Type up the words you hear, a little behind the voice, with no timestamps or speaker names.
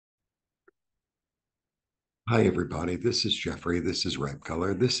Hi, everybody. This is Jeffrey. This is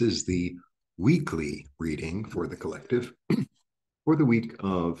Ripecolor. This is the weekly reading for the collective for the week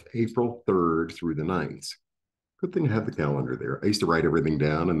of April 3rd through the 9th. Good thing to have the calendar there. I used to write everything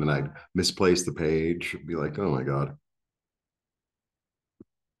down and then I'd misplace the page, be like, oh my God.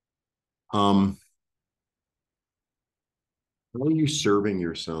 Um, how are you serving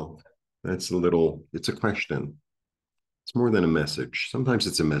yourself? It's a question. It's more than a message. Sometimes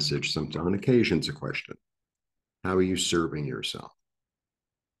it's a message, sometimes on occasion it's a question. How are you serving yourself?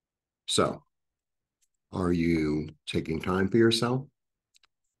 So, are you taking time for yourself?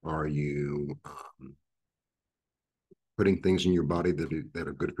 Are you putting things in your body that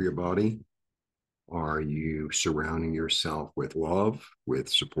are good for your body? Are you surrounding yourself with love, with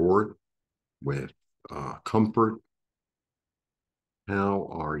support, with comfort? How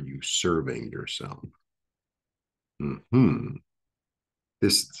are you serving yourself? Hmm.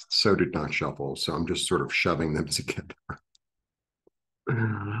 This so did not shuffle, so I'm just sort of shoving them together.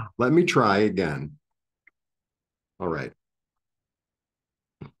 Let me try again. All right.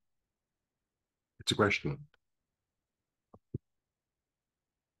 It's a question.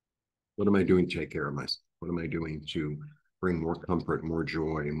 What am I doing to take care of myself? What am I doing to bring more comfort, more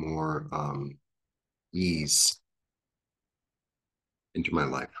joy, more ease into my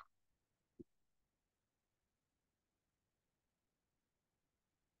life?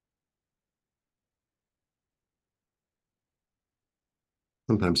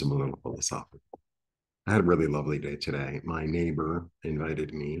 Sometimes I'm a little philosophical. I had a really lovely day today. My neighbor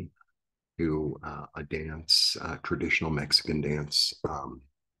invited me to a dance, traditional Mexican dance. I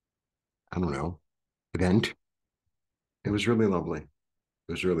don't know, event. It was really lovely.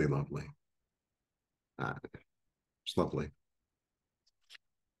 It was really lovely. It's lovely.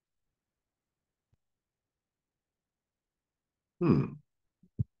 Hmm.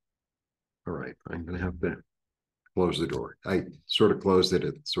 All right. I'm going to have to close the door. I sort of closed it.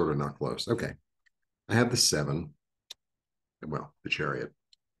 It's sort of not closed. Okay. I have the seven. Well, the chariot,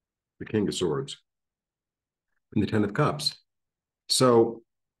 the king of swords, and the 10 of cups. So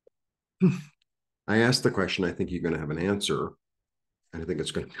I asked the question. I think you're going to have an answer. And I think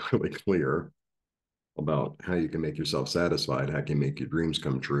it's going to be really clear about how you can make yourself satisfied, how you can make your dreams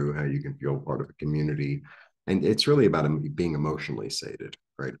come true, how you can feel part of a community. And it's really about being emotionally sated,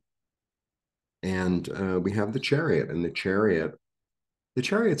 right? And we have the chariot, and the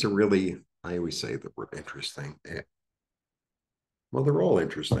chariots are really, I always say the word interesting. Well, they're all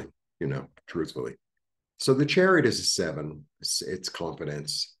interesting, truthfully. So the chariot is a seven, it's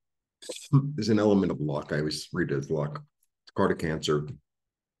confidence. There's an element of luck. I always read it as luck. It's card of Cancer,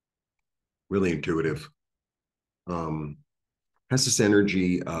 really intuitive. Um, has this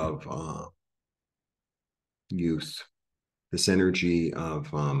energy of youth, this energy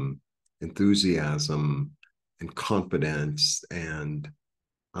of enthusiasm and confidence. And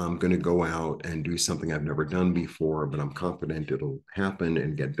I'm going to go out and do something I've never done before, but I'm confident it'll happen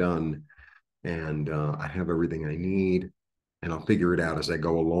and get done. And I have everything I need, and I'll figure it out as I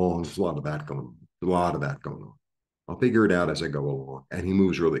go along. There's a lot of that going on. I'll figure it out as I go along. And he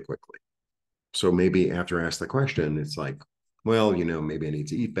moves really quickly. So maybe after I ask the question, it's like, well, maybe I need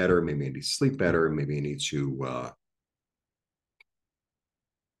to eat better. Maybe I need to sleep better. Maybe I need to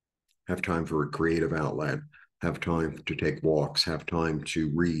have time for a creative outlet, have time to take walks, have time to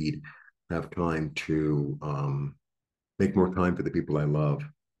read, have time to make more time for the people I love,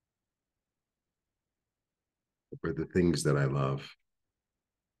 for the things that I love.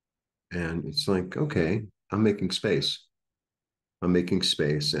 And it's like, okay, I'm making space. I'm making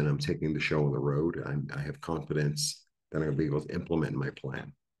space and I'm taking the show on the road. I have confidence that I'm going to be able to implement my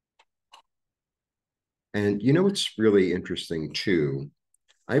plan. And what's really interesting too?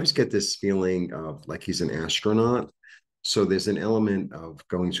 I always get this feeling of like he's an astronaut. So there's an element of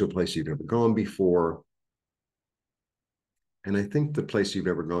going to a place you've never gone before. And I think the place you've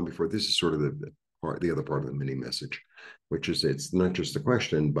ever gone before, this is sort of the other part of the mini message, which is it's not just a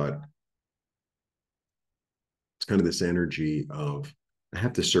question, but it's kind of this energy of I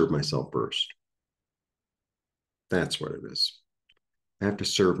have to serve myself first. That's what it is. I have to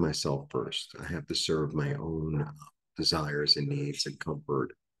serve myself first. I have to serve my own desires and needs and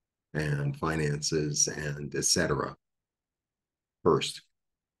comfort and finances and etc. first.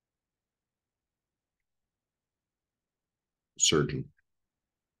 Surgeon,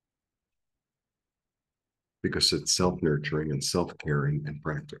 because it's self-nurturing and self-caring and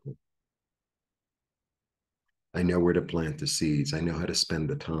practical. I know where to plant the seeds. I know how to spend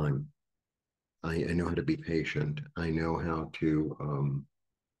the time. I know how to be patient. I know how to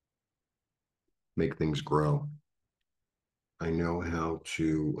make things grow. I know how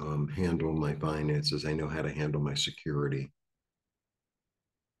to handle my finances. I know how to handle my security.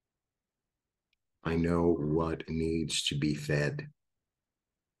 I know what needs to be fed.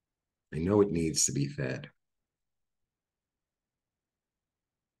 I know it needs to be fed.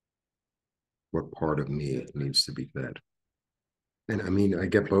 What part of me needs to be fed? And I mean, I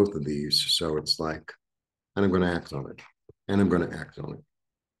get both of these. So it's like, and I'm going to act on it. And I'm going to act on it.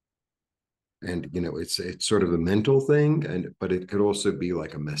 And it's sort of a mental thing, but it could also be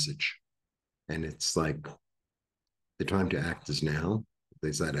like a message. And it's like the time to act is now.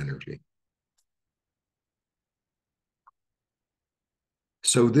 There's that energy.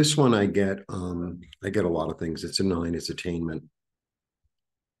 So this one I get a lot of things. It's a 9, it's attainment.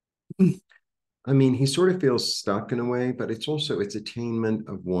 I mean, he sort of feels stuck in a way, but it's attainment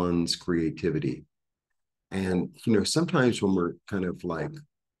of one's creativity. And sometimes when we're kind of like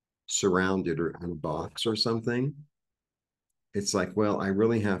surrounded or in a box or something, it's like, well, I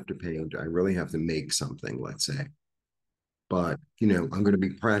really have to paint, I really have to make something, let's say. But I'm going to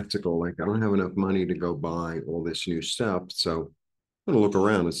be practical. Like, I don't have enough money to go buy all this new stuff. So I'm going to look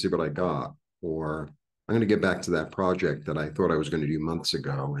around and see what I got. Or I'm going to get back to that project that I thought I was going to do months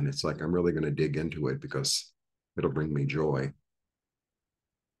ago. And it's like, I'm really going to dig into it because it'll bring me joy.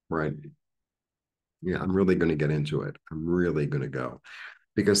 Right. Yeah, I'm really going to get into it. I'm really going to go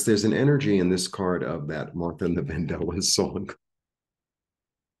because there's an energy in this card of that Martha and the Vandellas song.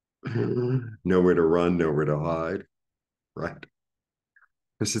 Nowhere to run, nowhere to hide. Right.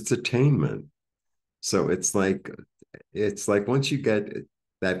 Because it's attainment. So it's like once you get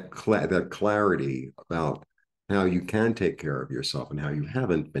that clarity about how you can take care of yourself and how you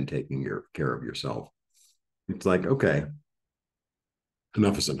haven't been taking care of yourself, it's like, okay,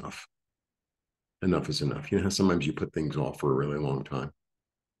 enough is enough. Enough is enough. You know how sometimes you put things off for a really long time,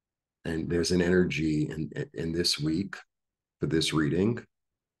 and there's an energy in this week for this reading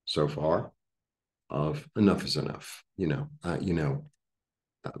so far of enough is enough.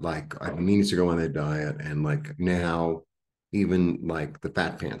 Like I mean to go on that diet, and like now even like the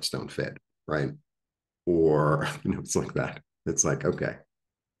fat pants don't fit, right? Or it's like that. It's like, okay,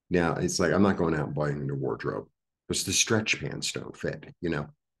 now it's like I'm not going out and buying a new wardrobe because the stretch pants don't fit,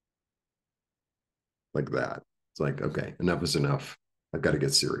 like that. It's like, okay, enough is enough. I've got to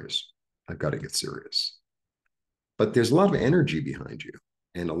get serious. I've got to get serious. But there's a lot of energy behind you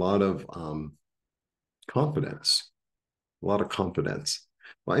and a lot of confidence, a lot of confidence.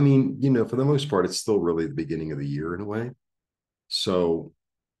 Well, I mean, for the most part, it's still really the beginning of the year in a way. So,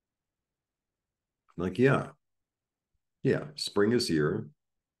 like, yeah, spring is here,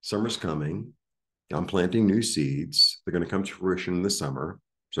 summer's coming. I'm planting new seeds. They're going to come to fruition in the summer,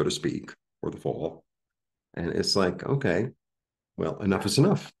 so to speak, or the fall. And it's like, okay, well, enough is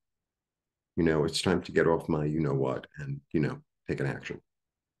enough. It's time to get off my what and, take an action.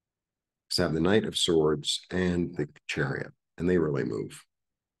 So I have the Knight of Swords and the Chariot, and they really move.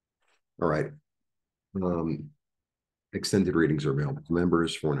 All right. Um, extended readings are available to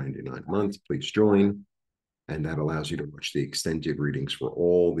members, $4.99 a month. Please join. And that allows you to watch the extended readings for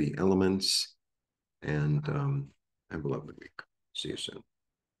all the elements. And have a lovely week. See you soon.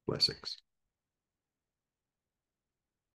 Blessings.